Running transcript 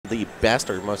the best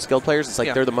or most skilled players, it's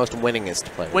like they're the most winningest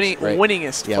players.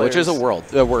 Winningest Yeah, players. which is a word,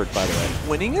 by the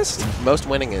way. Winningest? Most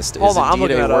winningest Hold is on,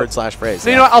 indeed a word/phrase. So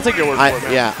you know what? I'll take your word for it,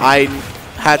 man. Yeah, I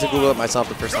had to Google it myself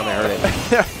the first time I heard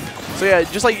it. So yeah,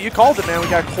 just like you called it, man, we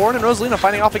got Corrin and Rosalina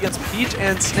fighting off against Peach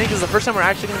and Snake. This is the first time we're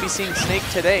actually going to be seeing Snake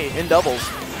today in doubles.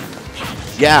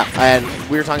 Yeah, and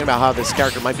we were talking about how this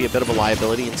character might be a bit of a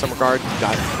liability in some regard. You've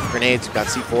got grenades, you've got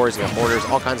C4s, you've got mortars,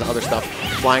 all kinds of other stuff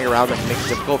flying around that can make it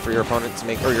difficult for your opponent to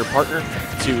make, or your partner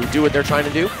to do what they're trying to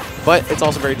do. But it's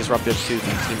also very disruptive to the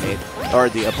teammate, or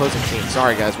the opposing team.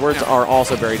 Sorry, guys. Words are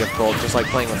also very difficult, just like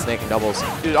playing with Snake and doubles.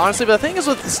 Dude, honestly, but the thing is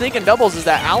with Snake and doubles is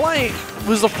that Ally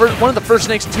was the one of the first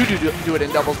Snakes to do it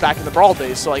in doubles back in the Brawl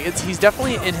days. So like, he's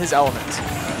definitely in his element.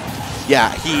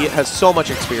 Yeah, he has so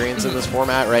much experience in this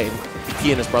format, right? And he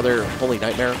and his brother, Holy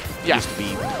Nightmare, used to be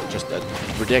just a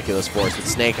ridiculous force with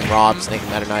Snake and Rob, Snake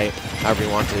and Meta Knight, however you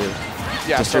want to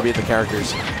distribute the characters.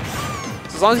 So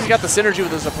as long as he's got the synergy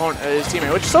with his opponent, his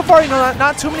teammate, which so far, you know,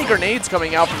 not too many grenades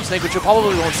coming out from Snake, which you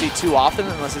probably won't see too often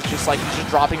unless it's just like he's just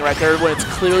dropping right there when it's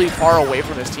clearly far away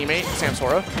from his teammate,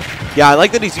 Samsora. Yeah, I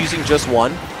like that he's using just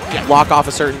one. Lock off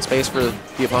a certain space for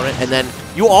the opponent, and then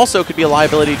you also could be a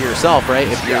liability to yourself, right,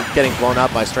 if you're getting blown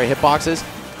up by stray hitboxes.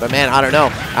 But man, I don't know.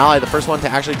 Ally, the first one to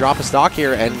actually drop a stock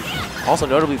here, and also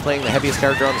notably playing the heaviest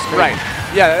character on the screen. Right.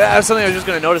 Yeah, that's something I was just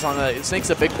going to notice on the Snake's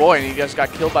a big boy, and he just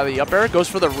got killed by the up air. Goes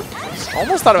for the,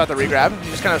 almost thought about the regrab. He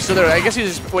just kind of stood there. I guess he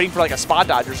was just waiting for like a spot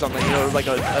dodge or something, you know, like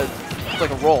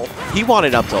a roll. He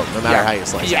wanted up tilt, no matter how you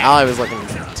slice. Yeah. Ally was looking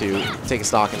to take a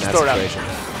stock in that situation.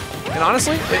 And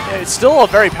honestly, it's still a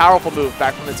very powerful move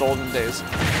back from its olden days.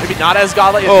 Maybe not as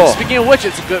godlike. Speaking of which,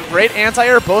 it's a great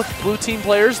anti-air. Both blue team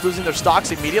players losing their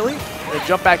stocks immediately. They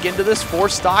jump back into this, 4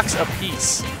 stocks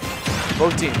apiece.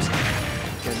 Both teams.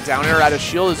 And down air out of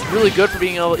shield is really good for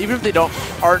being able, even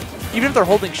if they're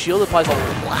holding shield, it applies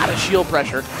a lot of shield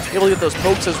pressure. Able to get those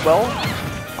pokes as well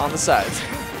on the sides.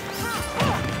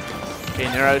 Okay,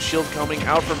 and out of shield coming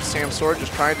out from Samsora,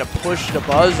 just trying to push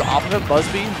Dabuz off of him.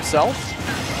 Buzzbee himself.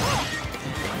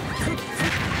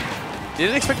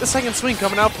 Didn't expect the second swing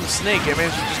coming out from Snake. I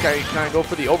managed to just kind of go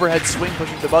for the overhead swing,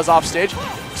 pushing Dabuz off stage.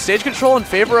 Stage control in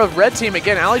favor of red team.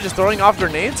 Again, Ally just throwing off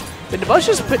grenades. And Dabuz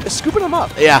just scooping them up.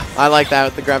 Yeah, I like that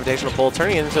with the gravitational pull,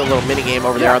 turning it into a little mini game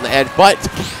over there on the edge. But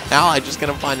Ally just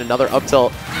going to find another up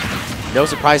tilt. No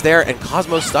surprise there. And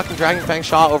Cosmos stuck in Dragon Fang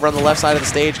shot over on the left side of the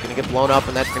stage. Going to get blown up,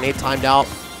 and that grenade timed out.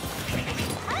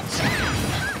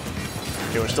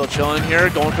 Okay, we're still chilling here,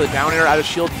 going for the down air out of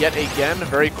shield yet again. A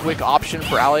very quick option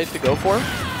for Ally to go for.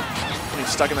 He's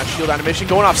stuck in that shield animation,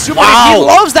 going off super. Wow! He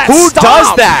loves that Who stomp.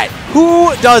 does that?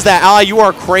 Who does that? Ally, you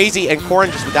are crazy. And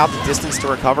Corrin just without the distance to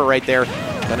recover right there.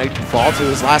 Gonna fall to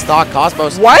his last stock,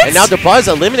 Cosmos. What? And now Dabuz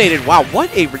eliminated. Wow,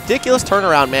 what a ridiculous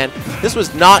turnaround, man. This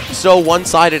was not so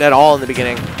one-sided at all in the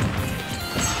beginning.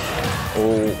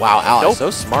 Oh, wow, Ally,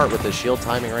 so smart with the shield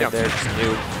timing right there. Just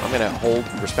knew, I'm going to hold,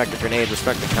 respect the grenade,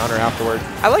 respect the counter afterward.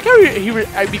 I like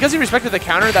how because he respected the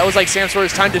counter, that was like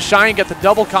Samsora's time to shine, get the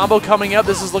double combo coming up.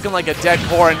 This is looking like a dead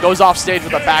core and goes off stage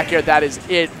with a back air. That is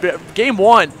it. Game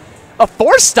 1, a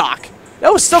 4 stock.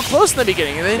 That was so close in the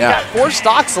beginning. And then you got 4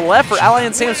 stocks left for Ally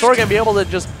and Samsora going to be able to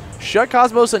just shut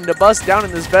Cosmos and Dabuz down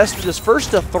in this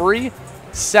first to 3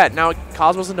 set. Now,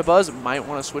 Cosmos and Dabuz might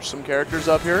want to switch some characters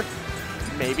up here.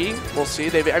 Maybe. We'll see.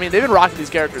 They've been rocking these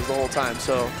characters the whole time,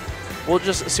 so we'll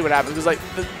just see what happens. Because like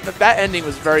that ending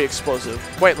was very explosive,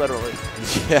 quite literally.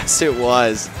 Yes, it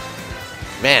was.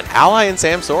 Man, Ally and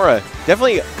Samsora,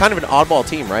 definitely kind of an oddball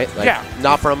team, right? Like,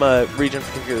 not from a region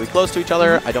particularly close to each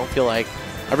other. I don't feel like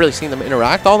I've really seen them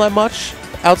interact all that much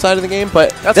outside of the game.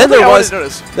 But then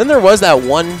there was that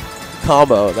one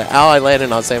combo that Ally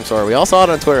landed on Samsora. We all saw it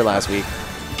on Twitter last week.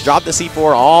 Dropped the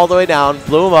C4 all the way down,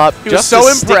 blew him up, just so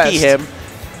sticky him.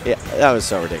 Yeah, that was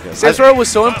so ridiculous. Samsora was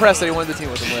so impressed that he wanted the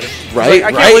team with him later. Right, like,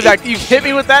 I can't believe that. You hit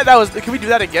me with that. Can we do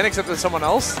that again, except with someone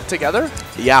else together?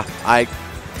 Yeah, I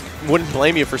wouldn't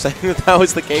blame you for saying that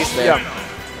was the case there.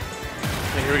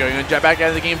 Okay, here we go. You're going to jet back out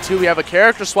of the game 2. We have a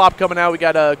character swap coming out. We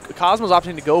got a Cosmos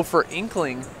opting to go for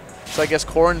Inkling. So I guess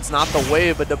Corrin's not the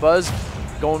wave, but Dabuz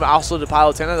going also to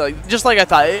Palutena. Just like I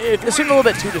thought. It seemed a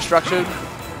little bit too destructive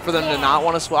for them to not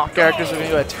want to swap characters. We're going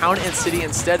to go to Town and City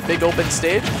instead. Big open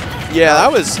stage. Yeah,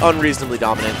 that was unreasonably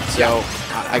dominant. So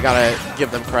I got to give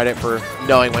them credit for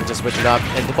knowing when to switch it up.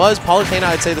 And Dabuz, Palutena,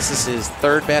 I'd say this is his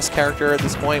 3rd best character at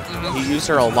this point. He used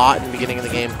her a lot in the beginning of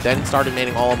the game, then started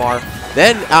maining Olimar.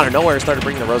 Then, out of nowhere, started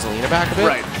bringing the Rosalina back a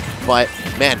bit. But,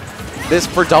 man, this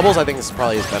for doubles, I think this is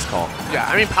probably his best call. Yeah,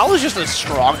 I mean, Palu's just a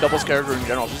strong doubles character in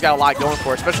general. She's got a lot going for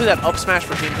her, especially that up smash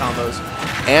for team combos.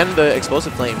 and the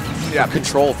explosive flame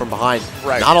control from behind.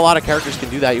 Right. Not a lot of characters can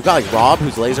do that. You've got like Rob,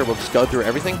 whose laser will just go through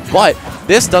everything, but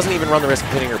this doesn't even run the risk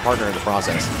of hitting your partner in the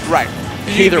process. Right.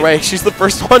 Either way, she's the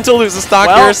first one to lose a stock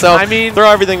here, so I mean, throw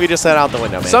everything we just said out the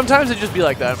window, man. Sometimes it just be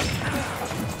like that.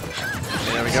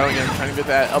 And there we go again, trying to get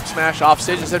that up smash off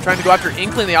stage. Instead of trying to go after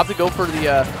Inkling, they opted to go for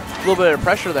the little bit of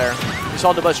pressure there. We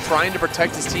saw Dabuz trying to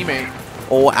protect his teammate.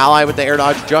 Oh, Ally with the air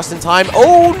dodge just in time.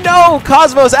 Oh, no!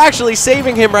 Cosmos actually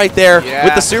saving him right there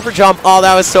with the super jump. Oh,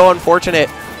 that was so unfortunate.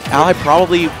 Ally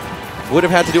probably would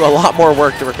have had to do a lot more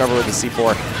work to recover with the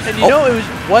C4. And you know, it was,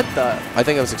 what the? I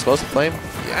think it was explosive flame.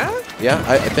 Yeah? Yeah,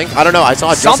 I think. I don't know. I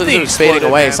saw it just as it was fading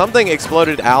away. Man. Something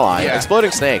exploded Ally. Yeah.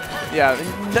 Exploding Snake. Yeah,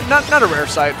 not a rare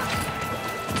sight.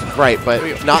 Right,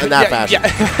 but not in that fashion.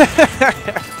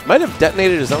 Yeah. Might have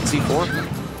detonated his own C4.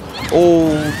 Oh,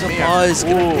 Dabuz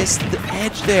gonna miss the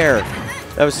edge there.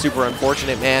 That was super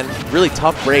unfortunate, man. Really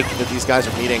tough break that these guys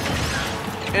are meeting.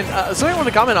 And something I want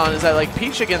to comment on is that, like,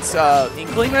 Peach against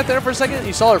Inkling right there for a second,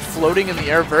 you saw her floating in the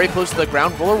air very close to the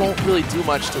ground. Roller won't really do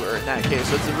much to her in that case,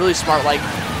 so it's a really smart, like,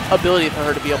 ability for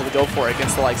her to be able to go for it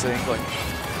against the likes of Inkling.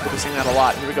 We'll be seeing that a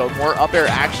lot. Here we go, more up air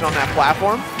action on that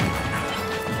platform.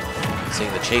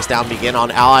 Seeing the chase down begin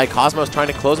on Ally. Cosmos trying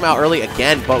to close him out early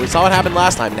again, but we saw what happened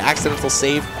last time. An accidental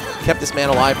save kept this man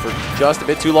alive for just a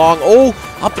bit too long. Oh,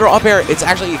 up throw, up air. It's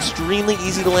actually extremely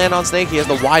easy to land on Snake. He has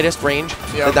the widest range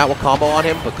that will combo on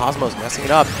him, but Cosmos messing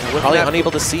it up. Probably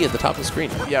unable to see at the top of the screen.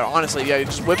 Yeah, honestly, you're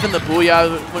just whipping the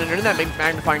booyah. When you're in that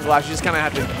magnifying glass, you just kind of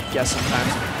have to guess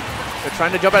sometimes. They're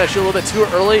trying to jump out of shield a little bit too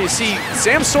early. You see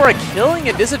Samsora killing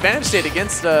a disadvantage state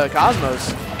against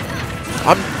Cosmos.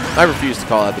 I refuse to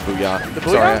call that the booyah. The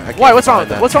booyah? Sorry, why? What's wrong with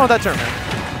that? What's wrong with that term,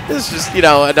 man? This is just, you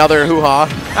know, another hoo-ha.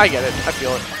 I get it. I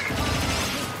feel it.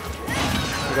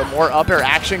 We got more up air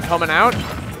action coming out.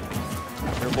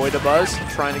 Your boy Dabuz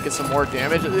trying to get some more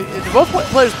damage. Both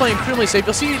players playing extremely safe.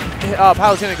 You'll see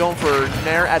Palutena going for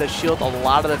Nair at a shield a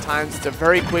lot of the times. It's a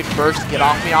very quick burst, get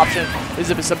off me option. This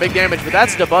is some big damage, but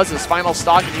that's Dabuz's final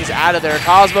stock, and he's out of there.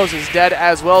 Cosmos is dead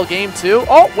as well. Game 2.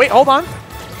 Oh, wait, hold on.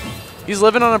 He's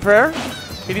living on a prayer.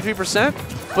 83%,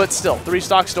 but still, 3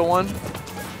 stocks to 1.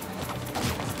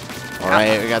 All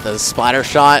right, we got the splatter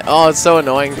shot. Oh, it's so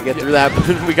annoying to get through that.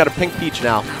 We got a pink Peach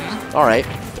now. All right.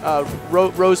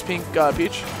 Rose pink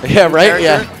Peach. Yeah, right? Character.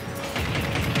 Yeah.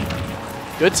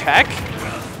 Good tech.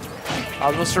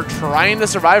 Cosmos are trying to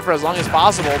survive for as long as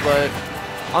possible, but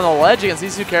on the ledge against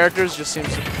these two characters just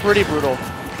seems pretty brutal.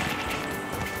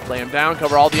 Lay him down,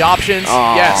 cover all the options.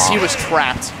 Aww. Yes, he was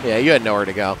trapped. Yeah, you had nowhere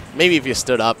to go. Maybe if you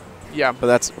stood up. Yeah. But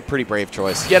that's a pretty brave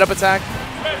choice. Get up attack.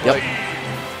 Yep.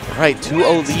 All right,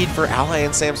 2-0 lead for Ally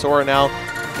and Samsora now.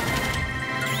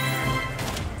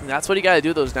 And that's what you got to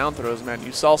do, those down throws, man.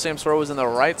 You saw Samsora was in the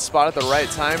right spot at the right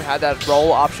time, had that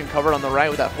roll option covered on the right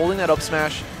with that holding that up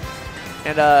smash.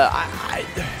 And I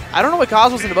don't know what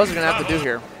Cosmos and Dabuz are going to have to do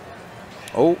here.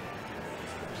 Oh.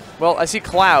 Well, I see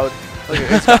Cloud. maybe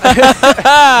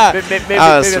maybe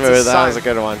that's a sign. That was a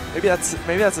good one. Maybe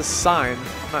that's a sign.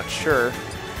 I'm not sure.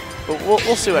 But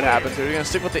we'll see what happens here. We're going to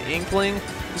stick with the Inkling.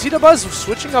 You see Dabuz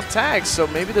switching up tags, so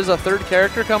maybe there's a third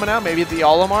character coming out. Maybe the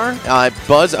Olimar.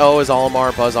 Buzz O is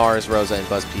Olimar, Buzz R is Rosa, and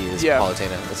Buzz P is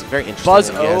Palutena. It's very interesting.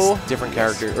 Buzz O. Different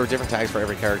character, or different tags for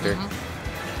every character.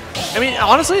 I mean,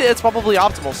 honestly, it's probably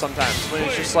optimal sometimes. When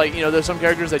it's just like, you know, there's some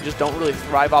characters that just don't really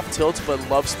thrive off tilts, but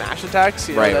love smash attacks.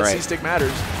 You know, that C-stick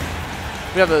matters.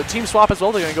 We have a team swap as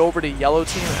well. They're going to go over to yellow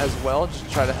team as well, just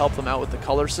to try to help them out with the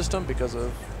color system because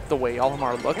of the way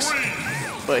Olimar looks.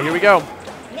 But here we go.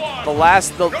 The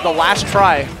last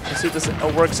try. Let's see if this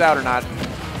works out or not.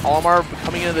 Olimar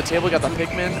coming into the table, got the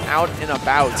Pikmin out and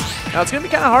about. Now it's going to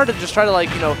be kind of hard to just try to,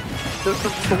 like, you know,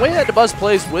 the way that Dabuz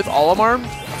plays with Olimar,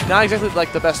 not exactly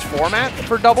like the best format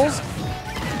for doubles,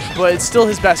 but it's still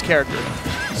his best character.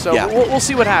 So we'll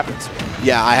see what happens.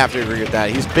 Yeah, I have to agree with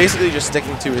that. He's basically just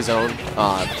sticking to his own.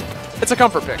 It's a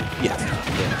comfort pick. Yeah.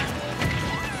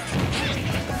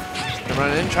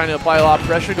 Running in, trying to apply a lot of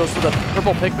pressure. Goes for the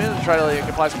purple Pikmin and try to like,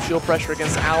 apply some shield pressure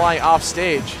against Ally off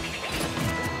stage.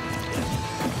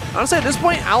 Honestly, at this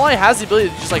point, Ally has the ability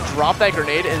to just like drop that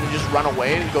grenade and then just run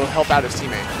away and go help out his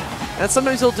teammate. And that's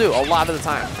sometimes he'll do a lot of the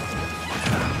time.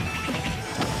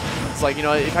 It's like, you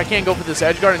know, if I can't go for this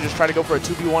edge guard and just try to go for a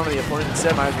 2v1 on the opponent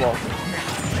instead, might as well.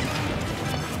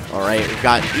 All right, we've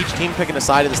got each team picking a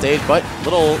side of the stage, but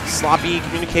little sloppy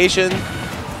communication.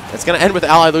 It's going to end with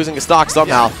Ally losing a stock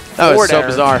somehow. Yeah. That was so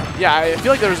bizarre. Yeah, I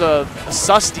feel like there was a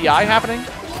sus DI happening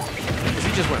because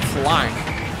he just went flying.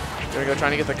 There we go,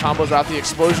 trying to get the combos out the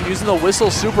explosion, using the whistle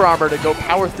super armor to go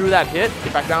power through that hit,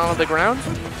 get back down on the ground.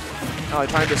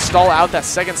 Trying to stall out that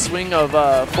second swing of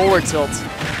forward tilt.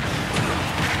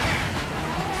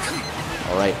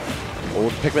 All right.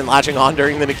 Old Pikmin latching on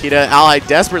during the Nikita. Ally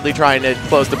desperately trying to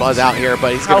close Dabuz out here,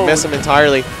 but he's going to miss him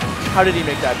entirely. How did he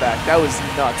make that back? That was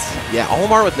nuts. Yeah,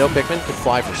 Olimar with no Pikmin could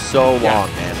fly for so long,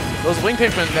 man. Those wing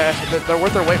Pikmin, they're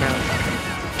worth their weight, man.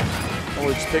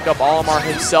 We'll just pick up Olimar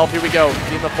himself. Here we go.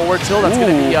 In the forward tilt, that's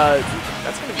going to be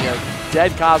a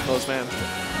dead Cosmos, man.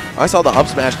 I saw the up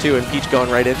smash too, and Peach going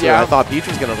right into it. I thought Peach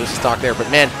was going to lose stock there, but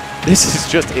man, this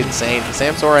is just insane.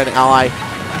 Samsora and Ally,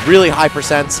 really high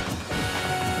percents.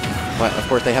 But of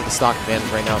course, they have the stock advantage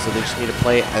right now, so they just need to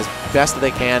play as best they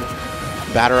can,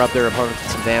 batter up their opponent with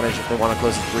some damage if they want to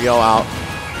close the 3-0 out.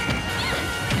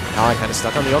 Ally kind of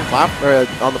stuck on the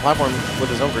platform with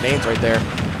his own grenades right there.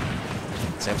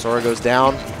 Samsora goes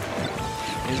down.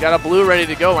 He's got a blue ready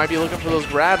to go. Might be looking for those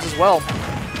grabs as well.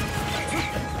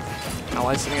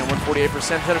 Ally sitting at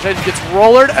 148%. Penetration gets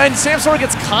rollered, and Samsora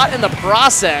gets caught in the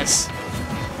process.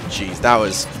 Jeez, that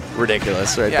was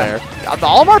ridiculous right there. The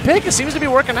Olimar pick seems to be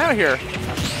working out here.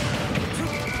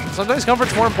 Sometimes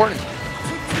comfort's more important.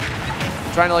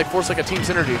 I'm trying to like force like a team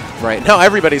synergy. Right. No,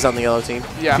 everybody's on the yellow team.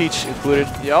 Yeah. Peach included.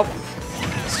 Yep.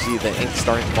 See the ink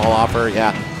starting to fall off her.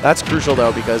 Yeah, that's crucial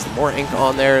though, because the more ink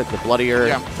on there, the bloodier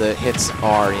the hits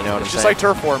are. You know what I'm saying? Just like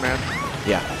Turf War, man.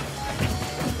 Yeah.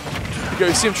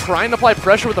 You see him trying to apply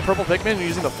pressure with the purple Pikmin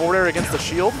using the forward air against the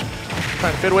shield.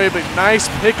 Trying to fit away, but nice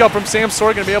pickup from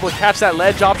Samsora. Going to be able to catch that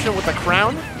ledge option with the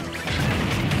crown.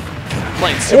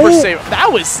 Playing super safe.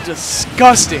 That was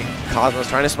disgusting. Cosmos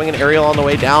trying to swing an aerial on the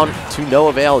way down to no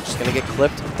avail. Just going to get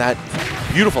clipped with that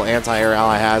beautiful anti-air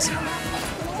Ally has.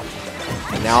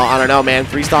 And now, I don't know, man.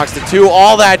 3 stocks to 2.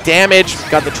 All that damage.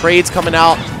 Got the trades coming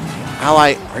out.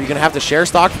 Ally, are you going to have to share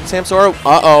stock from Samsora?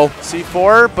 Uh-oh.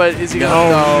 C4, but is he going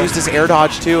to No, he used his air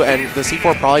dodge too, and the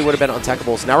C4 probably would have been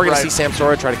untechable. So now we're going to see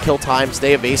Samsora try to kill time,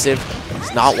 stay evasive.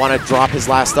 Does not want to drop his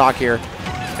last stock here.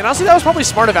 And honestly, that was probably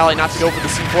smart of Ally not to go for the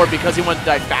C4 because he wanted to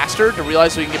die faster to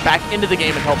realize so he can get back into the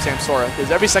game and help Samsora,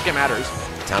 because every second matters.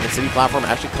 Town and City platform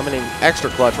actually coming in extra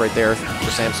clutch right there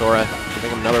for Samsora, giving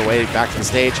him another way back to the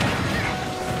stage.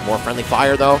 More friendly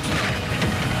fire, though.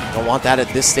 Don't want that at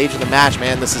this stage of the match,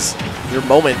 man. This is your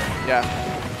moment. Yeah,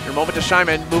 your moment to shine,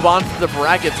 man. Move on to the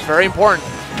brackets. Very important.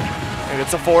 Maybe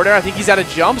it's a forward air. I think he's out of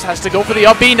jumps. Has to go for the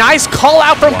up B. Nice call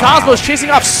out from Cosmos, chasing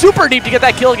off super deep to get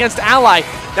that kill against Ally.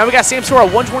 Now we got Samsora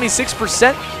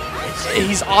 126%.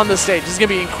 He's on the stage. This is going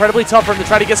to be incredibly tough for him to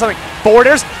try to get something. Forward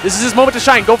airs. This is his moment to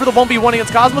shine. Go for the 1v1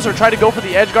 against Cosmos or try to go for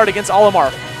the edge guard against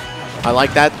Olimar. I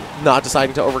like that. Not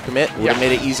deciding to overcommit would have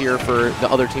made it easier for the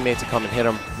other teammate to come and hit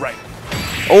him. Right.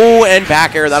 Oh, and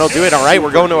back air. That'll do it. All right,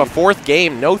 we're going to a 4th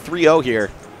game. No 3-0 here.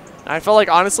 I felt like,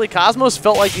 honestly, Cosmos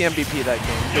felt like the MVP that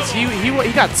game. Because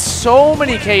he got so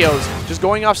many KOs just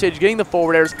going off stage, getting the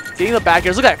forward airs, getting the back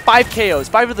airs. Look at that, 5 KOs,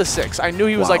 5 of the 6. I knew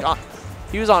he was like,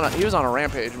 he was on a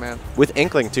rampage, man. With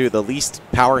Inkling, too, the least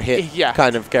power hit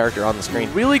kind of character on the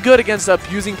screen. Really good against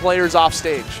abusing players off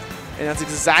stage. And that's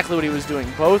exactly what he was doing.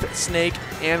 Both Snake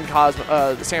and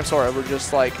Samsora were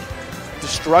just like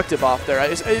destructive off there,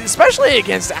 especially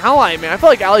against Ally, man. I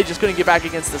felt like Ally just couldn't get back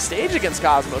against the stage against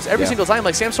Cosmos every single time.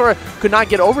 Like Samsora could not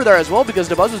get over there as well because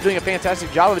Dabuz was doing a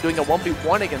fantastic job of doing a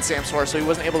 1v1 against Samsora, so he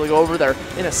wasn't able to go over there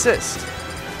in assist.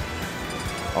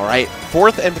 All right,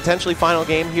 4th and potentially final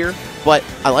game here, but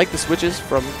I like the switches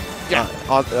from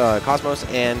Cosmos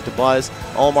and Dabuz.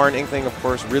 Olimar and Inkling, of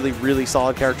course, really, really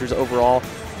solid characters overall.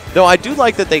 Though I do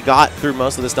like that they got through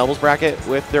most of this doubles bracket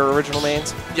with their original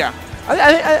mains. Yeah.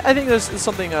 I think there's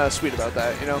something sweet about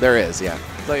that, you know? There is, yeah.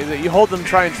 Like, you hold them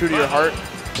tried and true to your heart.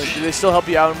 Like, do they still help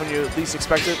you out when you least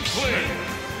expect it?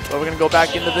 So we're going to go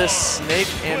back into this. Snake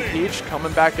and Peach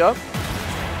coming back up.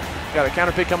 Got a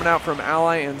counter pick coming out from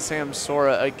Ally and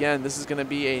Samsora again. This is going to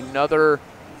be another,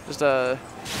 just a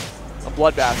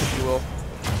bloodbath, if you will.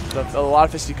 A lot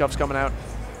of fisticuffs coming out.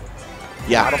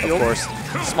 Yeah, of course.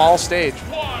 Small stage.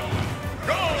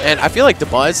 And I feel like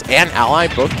Dabuz and Ally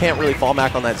both can't really fall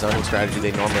back on that zoning strategy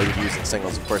they normally would use in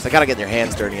singles, of course. They got to get their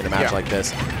hands dirty in a match like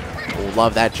this. We'll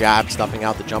love that jab, stuffing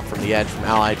out the jump from the edge from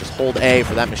Ally. Just hold A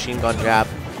for that machine gun jab.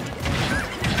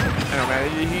 I know,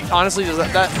 man. He honestly does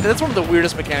that. That's one of the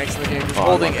weirdest mechanics in the game, just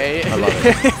holding A. I love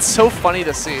it. It's so funny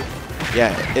to see.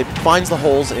 Yeah, it finds the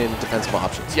holes in defensive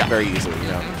options very easily, you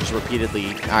know, just repeatedly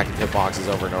active hitboxes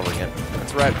over and over again.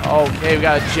 That's right. Okay, we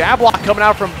got a jab block coming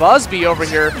out from Busby over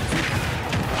here.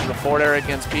 The forward air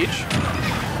against Peach.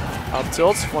 Up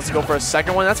tilts, wants to go for a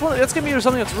second one. That's going to be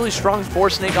something that's really strong for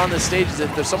Snake on this stage, is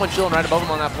if there's someone chilling right above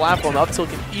him on that platform, the up tilt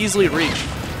can easily reach.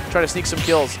 Try to sneak some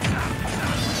kills.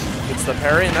 Gets the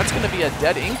parry, and that's going to be a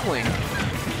dead Inkling.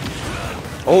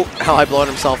 Oh, Ally blowing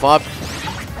himself up.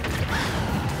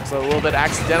 So a little bit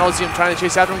accidental. See him trying to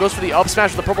chase after him. Goes for the up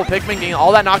smash with the purple Pikmin, getting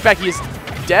all that knockback. He is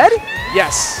dead?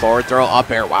 Yes. Forward throw,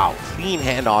 up air. Wow. Clean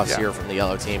handoffs here from the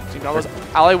yellow team.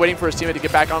 Ally waiting for his teammate to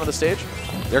get back onto the stage.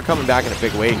 They're coming back in a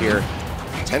big way here.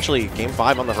 Potentially game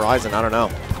 5 on the horizon. I don't know.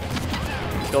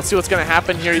 Let's see what's going to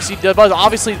happen here. You see Dabuz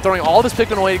obviously throwing all of his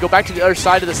Pikmin away to go back to the other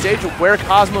side of the stage where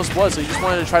Cosmos was. So he just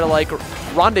wanted to try to like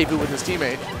rendezvous with his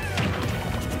teammate.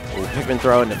 Ooh, Pikmin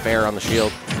throw into fair on the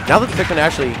shield. Now that the Pikmin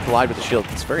actually collide with the shield,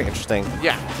 it's very interesting.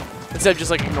 Yeah. Instead of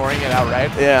just like ignoring it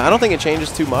outright. Yeah, I don't think it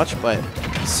changes too much, but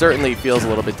certainly feels a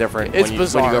little bit different when you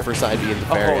go for side B into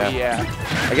fair. Oh, yeah.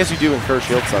 I guess you do incur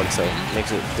shield subs, so it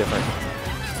makes it different.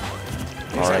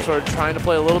 All right. Sort of trying to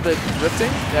play a little bit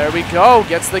drifting. There we go.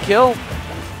 Gets the kill.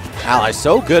 Ally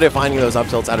so good at finding those up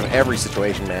tilts out of every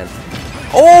situation, man.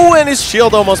 Oh, and his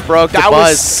shield almost broke. That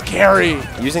was scary.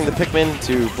 Using the Pikmin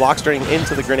to block straight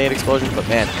into the grenade explosion, but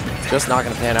man, just not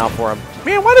going to pan out for him.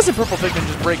 Man, why doesn't purple Pikmin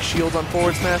just break shields on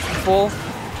forward smash in full?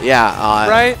 Yeah.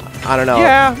 Right? I don't know.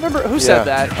 Yeah, remember who said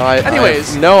that? Anyways.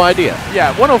 I have no idea.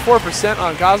 Yeah, 104%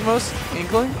 on Cosmos,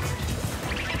 Inkling.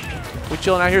 We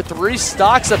chilling out here, 3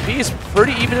 stocks apiece,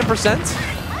 pretty even in percent.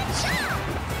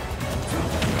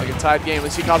 Like a tied game. We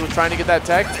see Cosmos trying to get that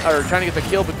tech, or trying to get the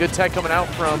kill, but good tech coming out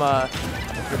from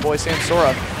your boy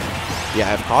Samsora.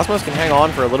 Yeah, if Cosmos can hang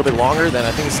on for a little bit longer, then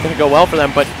I think it's going to go well for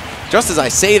them. But just as I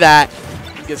say that,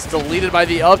 gets deleted by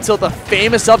the up tilt, the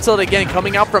famous up tilt again,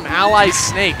 coming out from Ally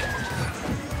Snake.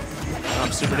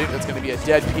 Super Duke, that's going to be a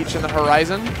dead Peach in the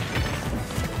horizon.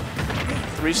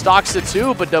 3 stocks to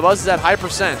 2, but Dabuz is at high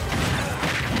percent.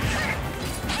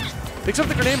 Picks up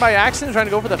the grenade by accident, trying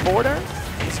to go for the forward air.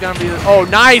 It's going to be, oh,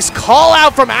 nice call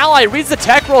out from Ally. Reads the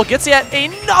tech roll, gets yet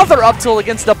another up tilt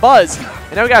against Dabuz.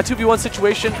 And now we got a 2v1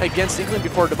 situation against Inkling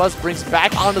before Dabuz brings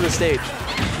back onto the stage.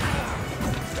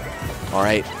 All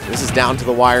right, this is down to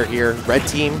the wire here. Red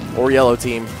team or yellow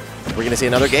team. We're going to see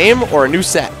another game or a new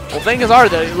set. Well, thing is,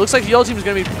 it looks like the yellow team is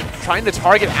going to be trying to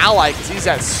target Ally because he's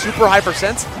at super high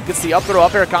percent. Gets the up throw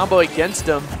up air combo against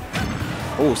him.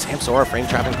 Oh, Samsora frame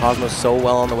trapping Cosmos so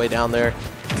well on the way down there.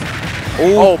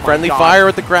 Oh, friendly fire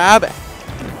with the grab.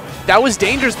 That was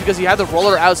dangerous because he had the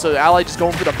roller out, so Ally just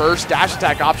going for the burst dash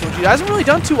attack option, which he hasn't really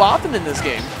done too often in this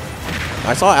game.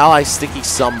 I saw Ally sticky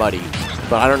somebody,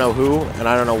 but I don't know who, and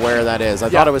I don't know where that is. I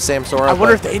thought it was Samsora. I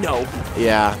wonder if they know.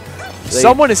 Yeah.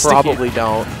 Someone is probably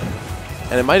don't.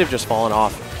 And it might have just fallen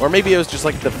off. Or maybe it was just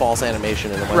like the false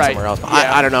animation and it went somewhere else. But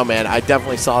yeah. I don't know, man. I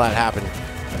definitely saw that happen.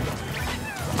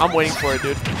 I'm waiting for it,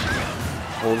 dude.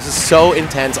 Oh, this is so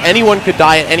intense. Anyone could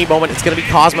die at any moment. It's going to be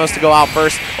Cosmos to go out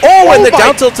first. Oh, and the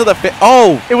down tilt to the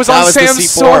it was on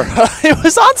Samsora. It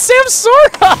was on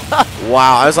Samsora.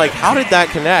 Wow, I was like, how did that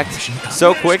connect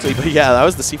so quickly? But yeah, that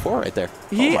was the C4 right there.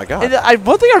 Oh my god.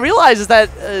 One thing I realized is that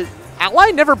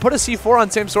Ally never put a C4 on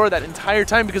Samsora that entire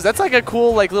time because that's like a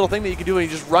cool little thing that you can do when you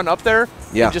just run up there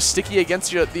and just sticky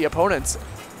against the opponents,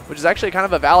 which is actually kind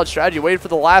of a valid strategy. Waited for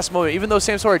the last moment. Even though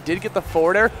Samsora did get the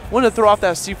forward air, wanted to throw off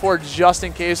that C4 just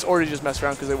in case, or to just mess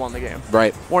around because they won the game.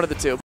 Right. One of the two.